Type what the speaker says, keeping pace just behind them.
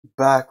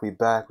We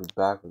back with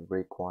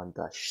Raekwon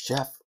the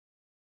Chef.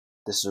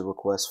 This is a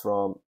request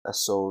from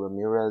S.O.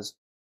 Ramirez,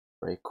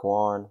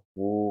 Raekwon,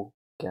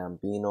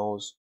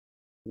 Wu-Gambinos.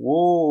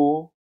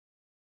 Hold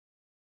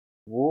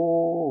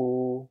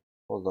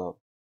up.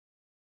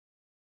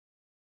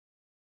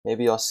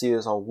 Maybe I'll see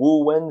this on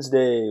Wu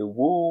Wednesday.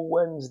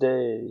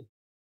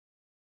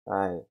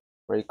 Alright,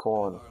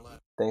 Raekwon.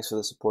 Thanks for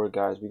the support,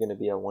 guys. We're gonna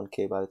be at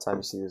 1K by the time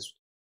you see this.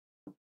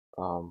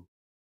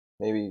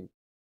 Maybe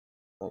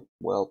like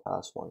well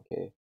past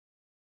 1K.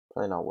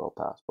 Probably not well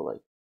past, but like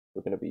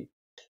we're gonna be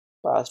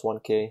past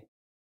 1K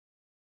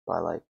by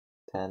like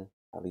 10,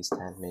 at least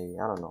 10 maybe.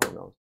 I don't know, who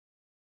knows.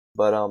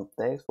 But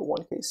thanks for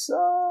 1K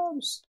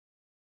subs.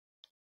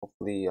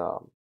 Hopefully I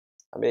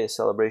made a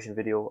celebration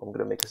video. I'm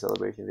gonna make a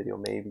celebration video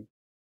maybe.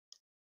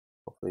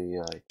 Hopefully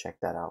check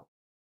that out.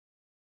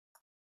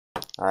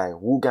 Alright,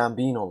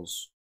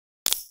 Wu-Gambinos.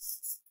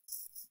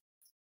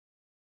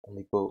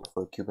 Only vote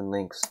for Cuban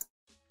links.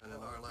 And in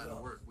our line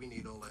of work, we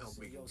need all the help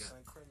we can get.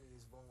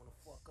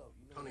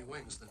 Tony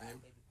Wing's the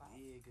name.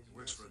 He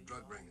works for a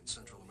drug ring in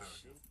Central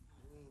America.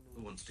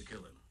 Who wants to kill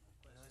him?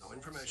 No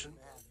information.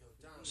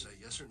 Say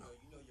yes or no.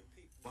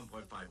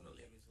 1.5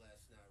 million.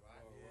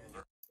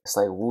 It's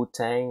like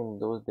Wu-Tang.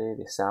 Those days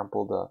they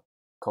sampled the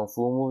Kung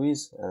Fu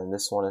movies, and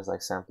this one is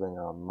like sampling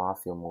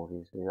mafia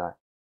movies. We got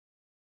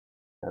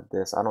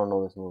this. I don't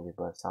know this movie,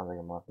 but it sounds like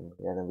a mafia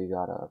movie. And then we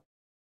got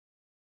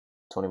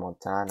Tony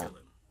Montana.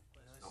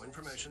 No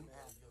information.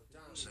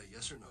 Say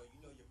yes or no.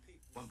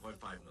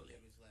 1.5 million.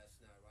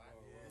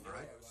 All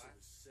right?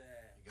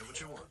 You get what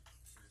you want.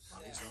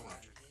 Money's no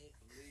object.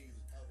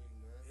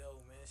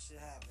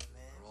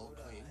 They're all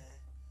clean.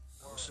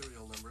 No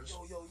serial numbers.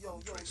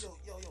 Untraceable.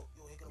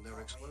 And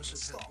they're explosive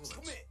head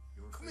bullets.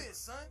 Come here,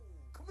 son.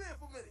 Come here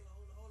for a minute.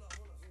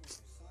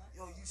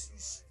 Yo, you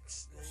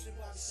shit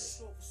about to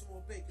store for some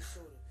more baking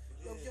soda.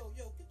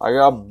 I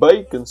got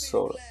baking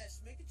soda.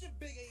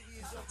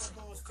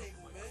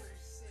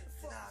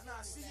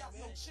 Nah, see, yo,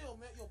 chill,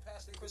 man. Yo,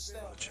 pass the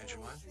crystal. Change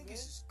your mind? Niggas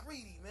is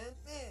greedy, man.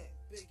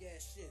 Big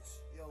ass shits.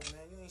 Yo,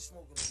 man, you ain't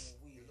smoking no more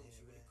weed in here,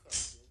 man.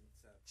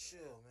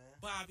 Chill, man.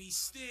 Bobby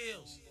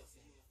Steels.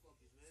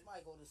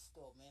 Somebody go to the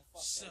store, man. Fuck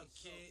What's that. up,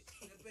 kid?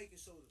 That baking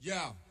soda.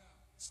 Yo.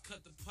 Let's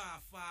cut the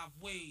pie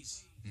 5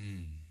 ways.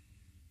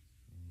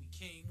 We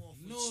came off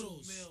with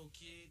Noodles. 2 mil,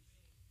 kid.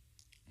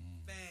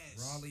 Fast.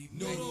 Raleigh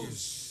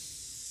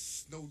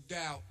noodles, no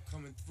doubt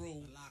coming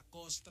through. La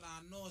Costa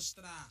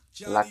Nostra.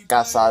 La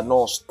Casa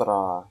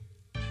Nostra.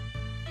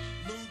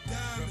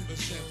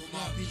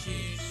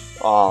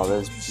 Oh,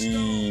 this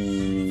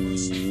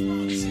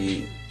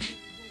beat.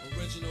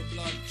 Original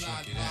blood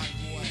clot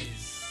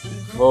boys.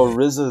 Bro,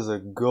 RZA's a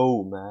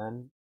go,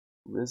 man.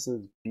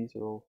 RZA's beats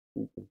are all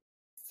freaking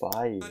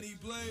fire.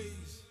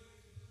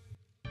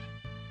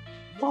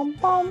 Bum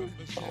bum.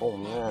 Oh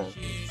man.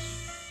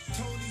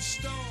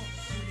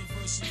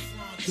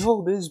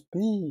 Yo, this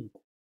beat.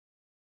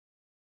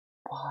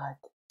 What?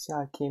 See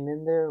how I came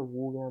in there?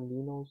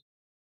 Wu-Gambinos.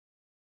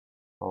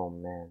 Oh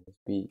man, this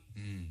beat.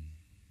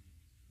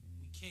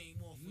 We came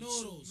off with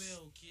Noodles. 2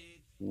 mil,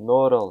 kid.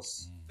 Noodles.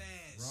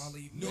 Fast.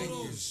 Raleigh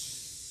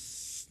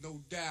noodles, no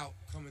doubt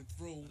coming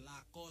through.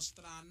 La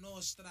Costa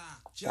Nostra.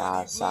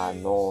 Casa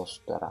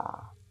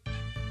Nostra.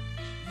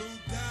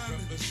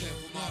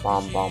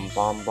 Bum bum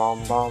bum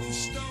bum bum.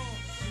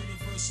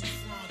 Universal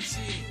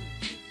Frontier.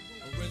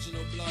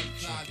 Original blood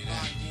clot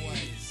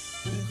boys.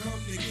 Who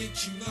come to get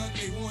you none?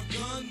 They want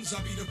guns.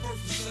 I'll be the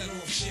first to set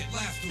off shit,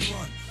 laugh to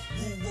run.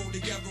 Who roll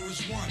together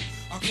as one.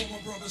 I call my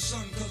brother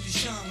son cause he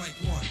shine like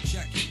one.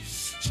 Check it.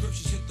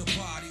 Scriptures hit the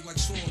body like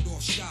sword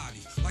or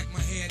shoddy. Like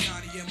my hair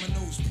naughty and my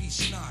nose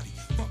piece snotty.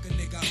 Fuck a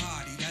nigga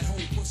hottie, that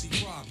whole pussy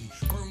probably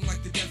burn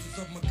like the deserts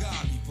of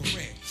Mugabe for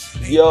red.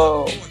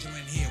 Yo.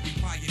 Here, we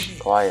pioneer.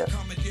 Quiet.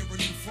 Commandeer a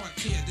new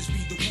frontier, this be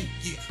the Wu,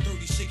 yeah.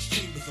 36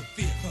 chambers of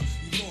fear,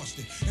 you lost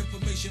it.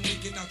 Information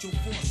leaking out your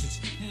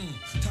forces.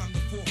 Time to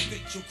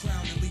forfeit your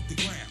crown and leave the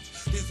ground.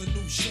 There's a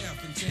new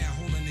sheriff in town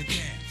holding it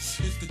down.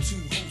 It's the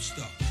 2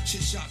 hoster,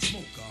 shit shot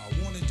smoker,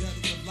 wanted dead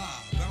or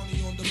alive,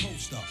 bounty on the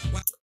poster.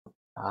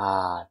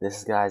 Ah,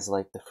 this guy's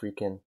like the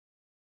freaking.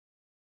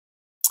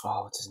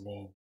 Oh, what's his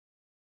name?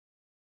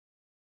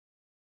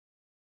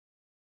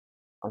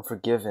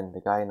 Unforgiven,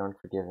 the guy in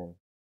Unforgiven.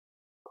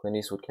 Clint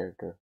Eastwood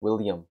character.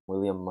 William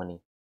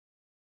Money.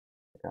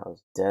 That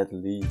was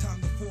deadly.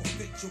 Time to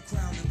forfeit your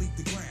crown and leave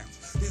the ground.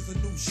 There's a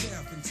new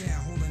sheriff in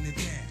town holding it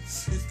down.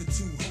 It's the 2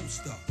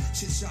 hoster,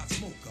 shit shot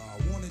smoker,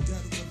 wanted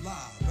dead or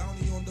alive,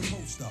 bounty on the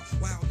poster.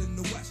 Wild in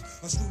the west,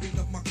 a student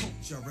of my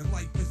culture, and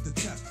life is the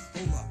test.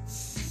 Hold up,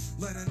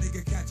 let a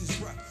nigga catch his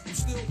breath. I'm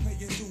still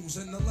paying dues,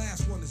 and the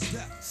last one is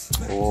death.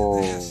 Back to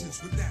the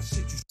essence with that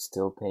shit you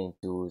Still paying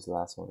dues. The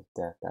last one is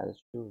death. That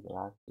is true. The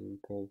last one we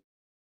paid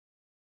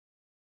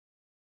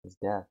is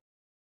death.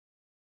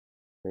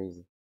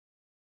 Crazy.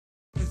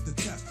 is the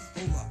test.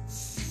 Hold up.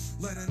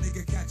 Let a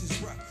nigga catch his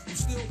breath. I'm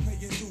still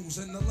paying dues,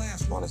 and the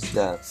last one is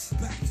death.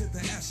 Back to the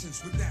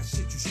essence with that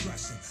shit you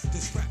stressing.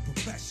 This rap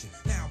profession,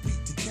 now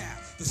beat to cap.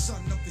 The son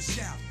of the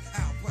shout,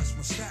 I'll bless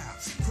my style.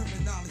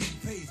 Criminology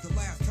pays the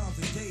last times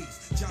and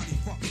days. Johnny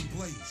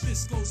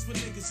This goes for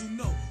niggas who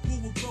know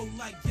who will grow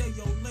like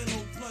Yayo,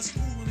 Leno, plus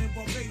coolin' in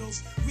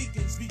Barbados.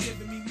 Ricans be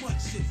giving me much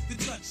shit to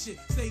touch shit.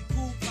 Stay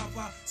cool,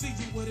 Papa. See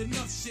you with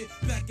enough shit.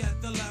 Back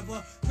at the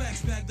lava,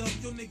 cracks bagged up.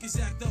 Your niggas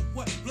act up.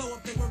 What? Blow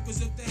up their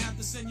workers if they have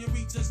the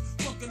senoritas.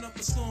 Fucking up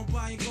a storm,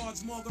 buying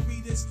guards,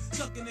 margaritas.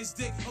 Sucking his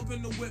dick up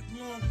in the whip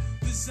long.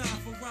 Designed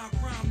for rhyme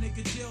crime,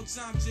 nigga. Jail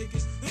time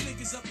jiggers. Them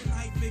niggas up in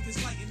height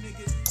figures, lighting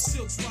niggas.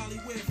 Silks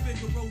Wally, wear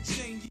Figaro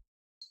chain.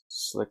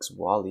 Slicks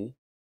Wally,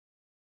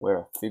 wear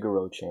a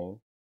Figaro chain.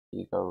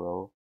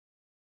 Figaro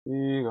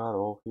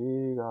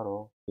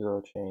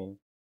chain.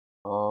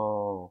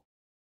 Oh,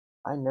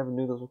 I never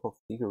knew those were called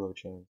Figaro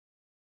chains.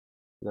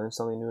 Learn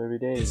something new every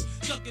day.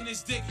 Sucking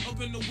his dick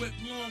up in the whip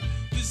long.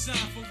 Designed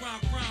for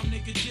rhyme crime,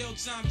 nigga. Jail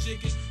time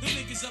jiggers. Them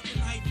niggas up in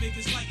height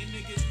figures, lighting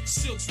niggas.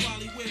 Silks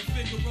Wally, wear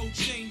Figaro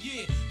chain.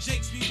 Yeah,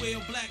 Jakes beware,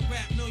 black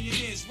rap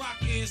millionaires.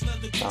 Rock airs,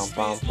 leather goods,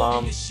 fans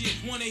loving this shit.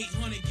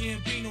 1-800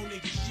 Gambino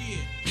niggas,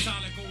 yeah.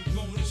 Solid gold,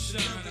 gold and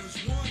shine.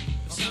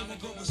 Solid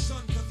gold,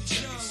 sun, cut the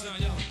shine.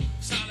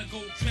 Solid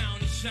gold crown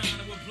and shine.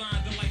 With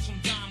blinding lights from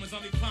diamonds.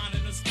 I'm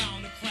reclining the sky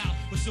on the cloud.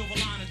 With silver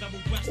line and double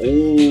breast.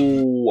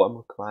 Oh, I'm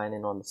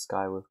reclining on the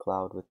sky with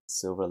cloud with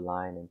silver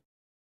lining.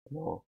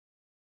 You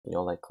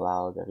know, like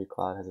cloud. Every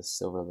cloud has a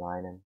silver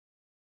lining.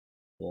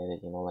 Yeah,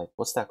 you know, like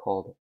what's that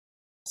called? A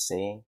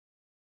saying.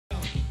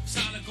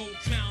 Solid gold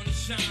crown and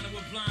shining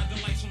with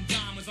blinding lights from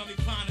diamonds. I'm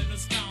reclining the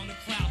sky on the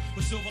cloud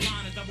with silver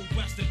lining, double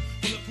breasted,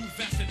 bulletproof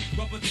vested,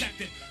 well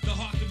protected. The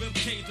heart, the rib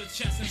cage, the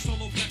chest, and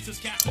solar plexus.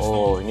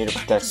 Oh, you need to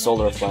protect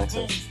solar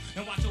plexus.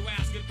 And watch your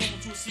ass get thrown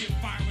to a sea of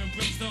fire and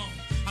brimstone.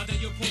 How dare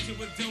you approach it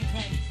with dim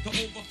poems? The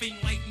overfame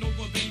light,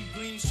 nova beam,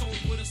 gleam, soul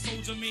with a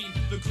soldier mean.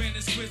 The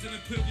grandest wizard,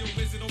 imperial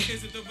wizard, oh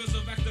is it the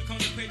resurrector? Come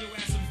to pay your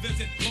ass a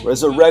visit.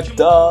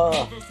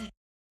 Resurrector!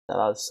 Shout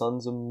out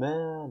Sons of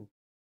Man.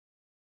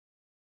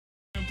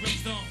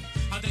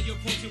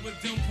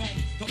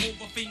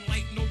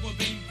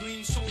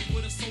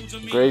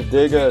 Grave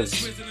Diggers.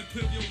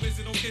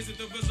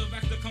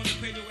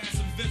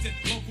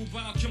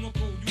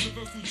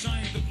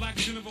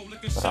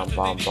 Bam,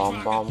 bam,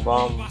 bam,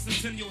 bam.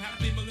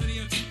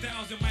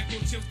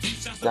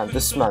 Damn,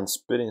 this man's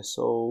spitting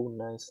so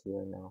nicely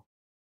right now.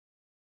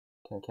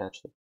 Can't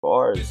catch the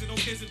bars.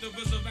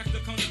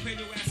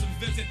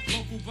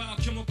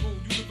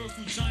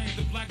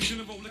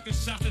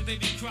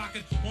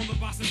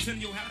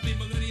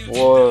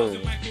 Whoa.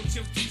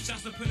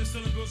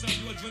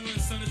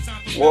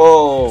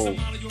 Whoa.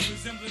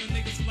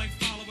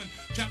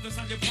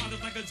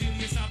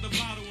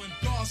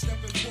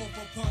 Stepping forth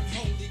upon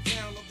holy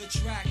ground of the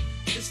track.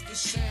 It's the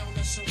sound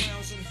that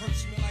surrounds and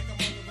hurts me like I'm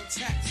under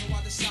attack. So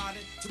I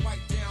decided to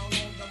write down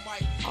on the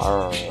mic.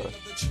 Of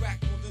the track,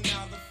 well,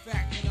 now the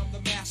fact that I'm the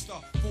master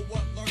for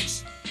what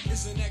lurks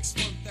is an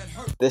expert that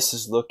hurts. This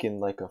is looking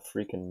like a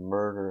freaking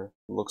murder.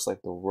 It looks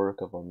like the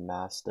work of a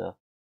master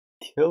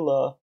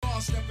killer.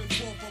 Stepping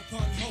forth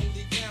upon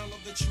holy ground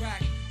of the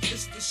track.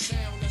 It's the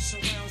sound that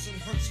surrounds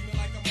and hurts me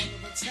like I'm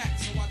under attack.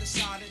 So I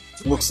decided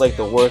to looks like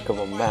the work of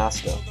a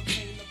master.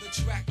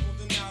 Track, well,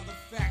 then now the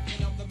fact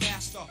that I'm the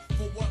master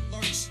for what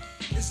lurks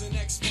is an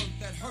expert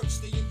that hurts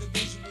the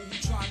individual who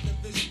tried the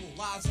visual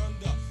lies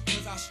under,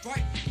 cause I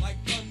strike like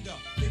thunder.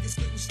 Niggas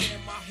couldn't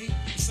stand my heat,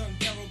 it's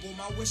unbearable.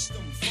 My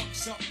wisdom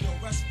fucks up your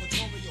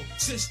respiratory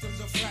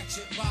systems are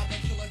fractured by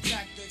the killer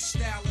tactics.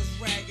 Style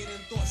is ragged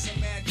and thoughts are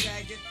mad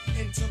jagged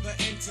into the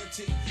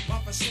entity.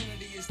 My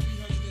vicinity is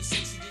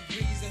 360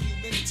 degrees of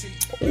humidity.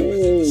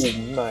 Oh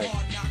my.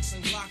 Hard knocks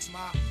and blocks.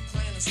 My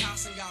plan is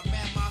house and got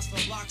mad monster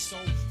blocks, so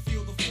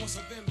feel the force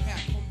of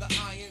impact from the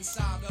iron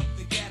side of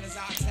the gat as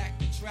I attack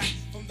the track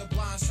from the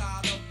blind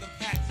side of the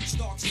pack.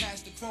 Stalks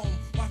past the chrome,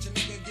 watch a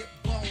nigga get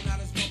blown out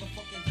his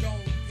motherfucking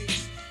dome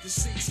piece.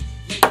 Deceased,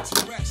 laid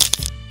to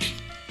rest.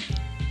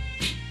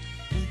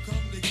 Who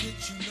come to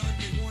get you? None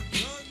they want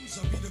guns.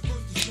 I'll be the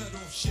first to set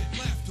off shit.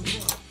 Laugh to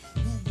run.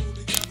 Who roll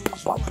together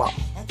as one.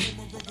 I'll put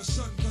my rubber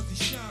sun cause he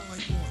shine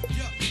like one.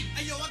 Yo,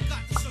 hey yo, I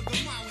got the sugar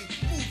my way.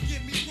 Move,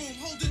 give me room.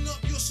 Holding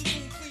up your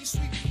saloon clean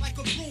sweep like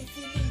a broom.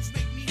 Full moons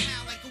make me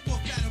howl like a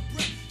wolf out of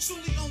breath.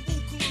 Solely on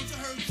Wu-Gambinos, I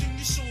heard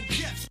genius on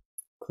depth.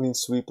 Clean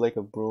sweep like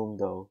a broom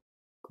though.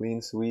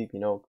 Clean sweep, you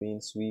know,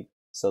 clean sweep.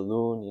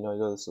 Saloon, you know, you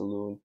go to the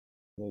saloon.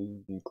 You know,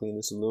 you clean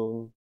the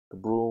saloon, the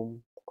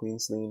broom, clean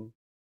sweep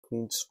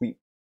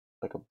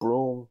like a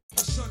broom.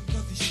 The sun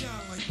cause he shine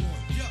like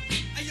one. Yo,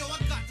 hey yo, I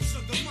got the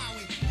sugar my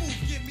way. Move,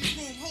 give me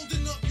room.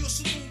 Holding up your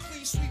saloon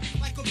clean sweep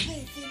like a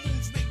broom. Full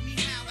moons make me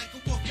howl like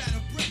a wolf out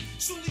of breath.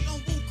 Solely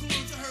on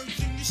Wu-Gambinos, I heard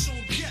genius on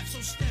depth.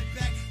 So step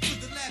back to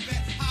the lab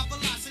at high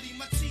velocity.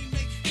 My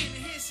teammate hand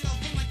in hand sales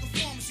run like a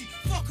pharmacy.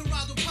 Fuck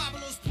Geraldo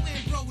Pablo's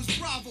plan, bro, is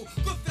Bravo.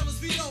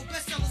 Goodfellas veto,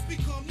 bestsellers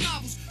become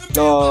novels.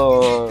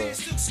 Oh.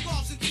 Silk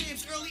scarves and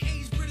jams. Early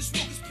 80s British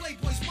walkers,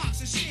 playboys, mocks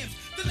and shams.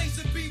 The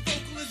laser B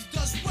vocalist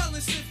does well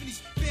in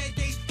symphonies. Bad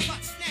days,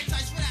 plot snack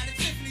ice right out of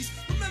Tiffany's.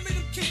 Remember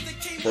them kids that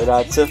came Right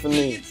out of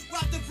Tiffany.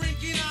 Rock the brink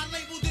and I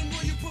labeled them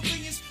royal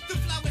pavilions. The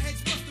flower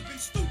heads must have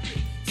been stupid.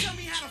 Tell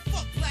me how the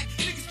fuck black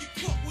niggas get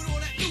caught with all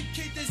that loot,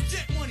 kid. There's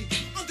jet money,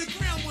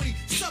 underground money,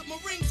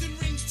 submarines and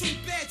rings. Too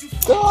bad you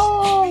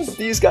God,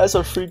 these guys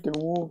are freaking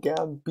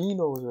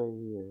Wu-Gambinos right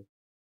here.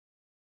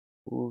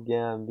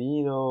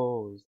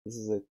 Wu-Gambinos. This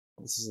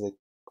is a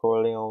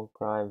Corleone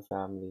crime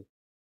family.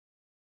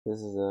 This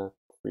is a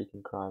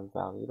freaking crime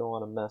family. You don't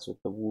want to mess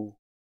with the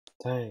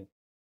Wu-Tang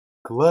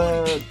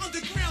Clan.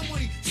 Underground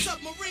money,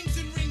 submarines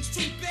and rings.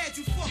 Too bad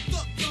you fucked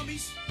up,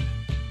 dummies.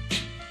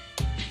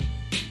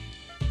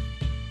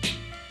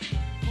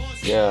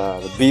 Yeah,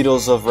 the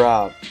Beatles of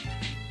rap.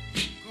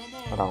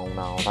 Come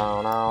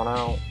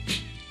on.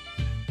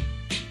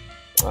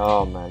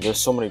 Oh man, there's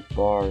so many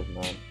bars,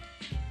 man.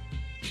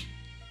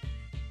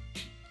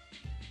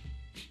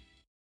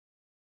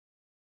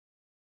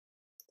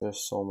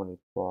 There's so many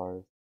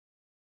bars.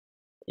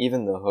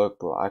 Even the hook,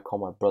 bro. I call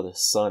my brother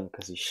son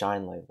because he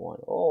shine like one.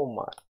 Oh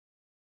my.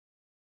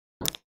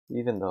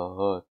 Even the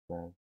hook,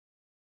 man.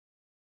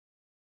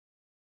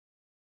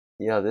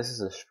 Yeah, this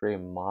is a straight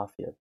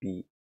mafia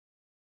beat.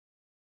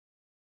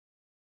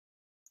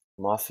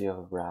 Mafia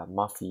rap.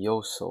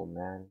 Mafioso,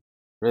 man.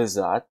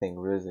 RZA, I think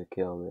RZA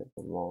killed it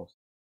the most.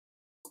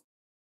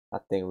 I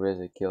think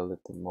RZA killed it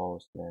the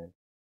most, man.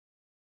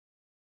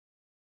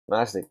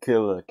 Master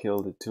Killer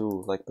killed it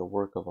too, like the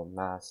work of a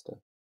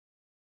master.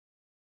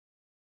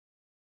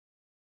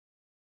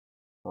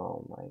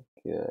 Oh my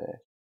god.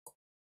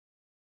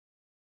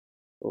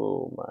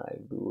 Oh my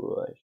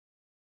gosh.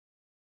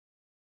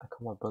 I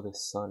call my brother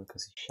son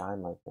because he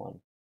shine like one.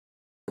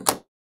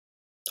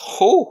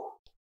 Oh!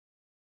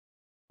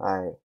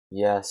 Alright.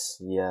 Yes,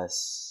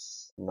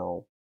 yes,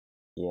 no,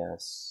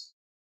 yes,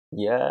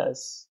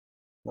 yes,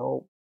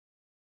 nope,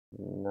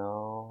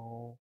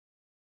 no.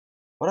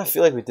 But I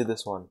feel like we did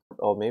this one.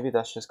 Oh, maybe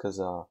that's just because,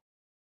 I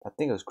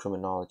think it was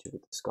Criminology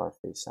with the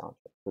Scarface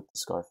soundtrack, with the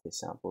Scarface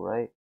sample,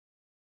 right?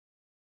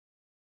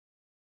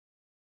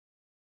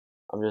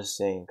 I'm just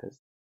saying because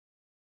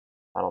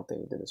I don't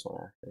think we did this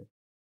one actually.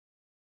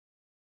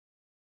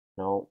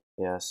 No,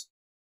 yes.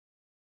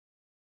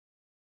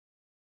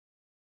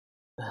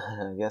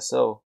 I guess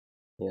so.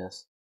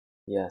 Yes.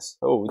 Yes.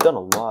 Oh, we've done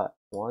a lot.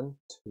 1,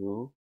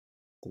 2,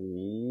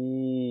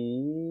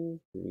 3,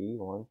 3,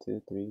 1,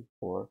 2, 3,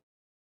 4,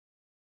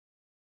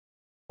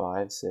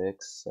 5,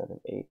 6,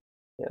 7, 8.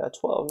 Yeah,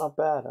 12, not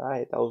bad.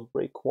 Alright, that was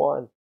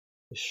Raekwon,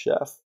 the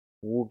chef.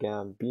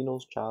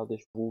 Wu-Gambinos,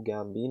 childish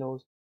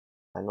Wu-Gambinos.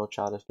 I know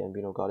Childish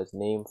Gambino got his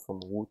name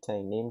from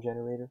Wu-Tang name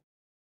generator.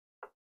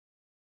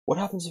 What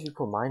happens if you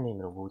put my name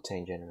in a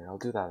Wu-Tang generator? I'll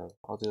do that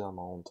on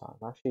my own time.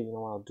 Actually, you know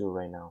what, I'll do it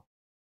right now.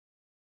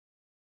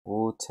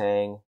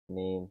 Wu-Tang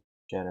name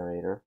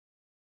generator.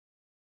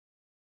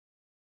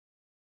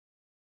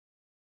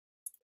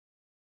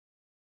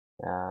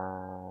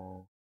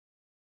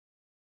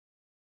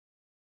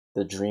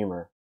 The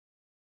Dreamer.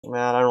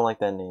 Man, I don't like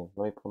that name.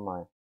 Let me put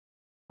my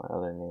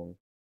other name.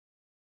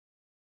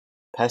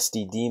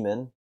 Pesty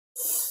Demon.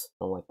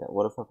 Don't like that.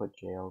 What if I put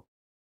jail?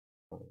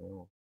 I don't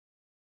know.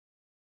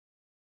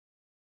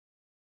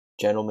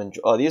 Gentleman.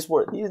 Oh, these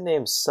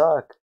names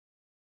suck.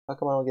 How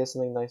come I don't get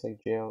something nice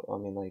like jail? I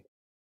mean, like,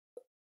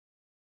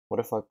 what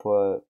if I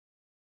put?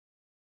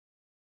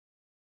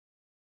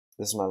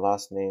 This is my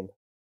last name.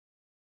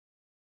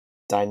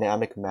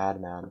 Dynamic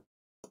Madman.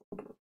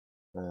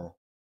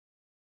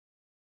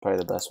 Probably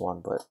the best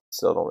one, but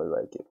still don't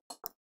really like it.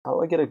 How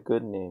do I get a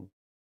good name?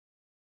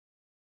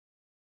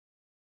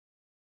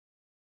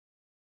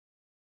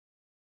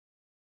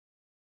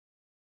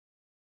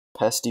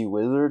 Pesty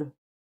Wizard?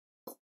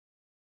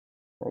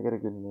 I get a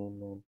good name,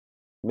 man.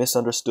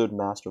 Misunderstood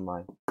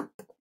Mastermind.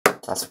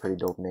 That's a pretty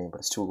dope name, but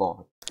it's too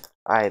long.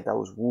 Alright, that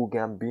was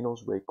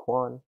Wu-Gambinos,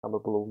 Raekwon. I'm a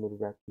below mid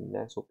reaction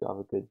next. Hope you have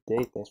a good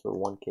day. Thanks for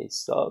 1K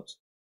subs.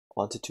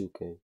 On to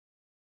 2K.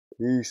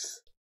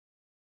 Peace.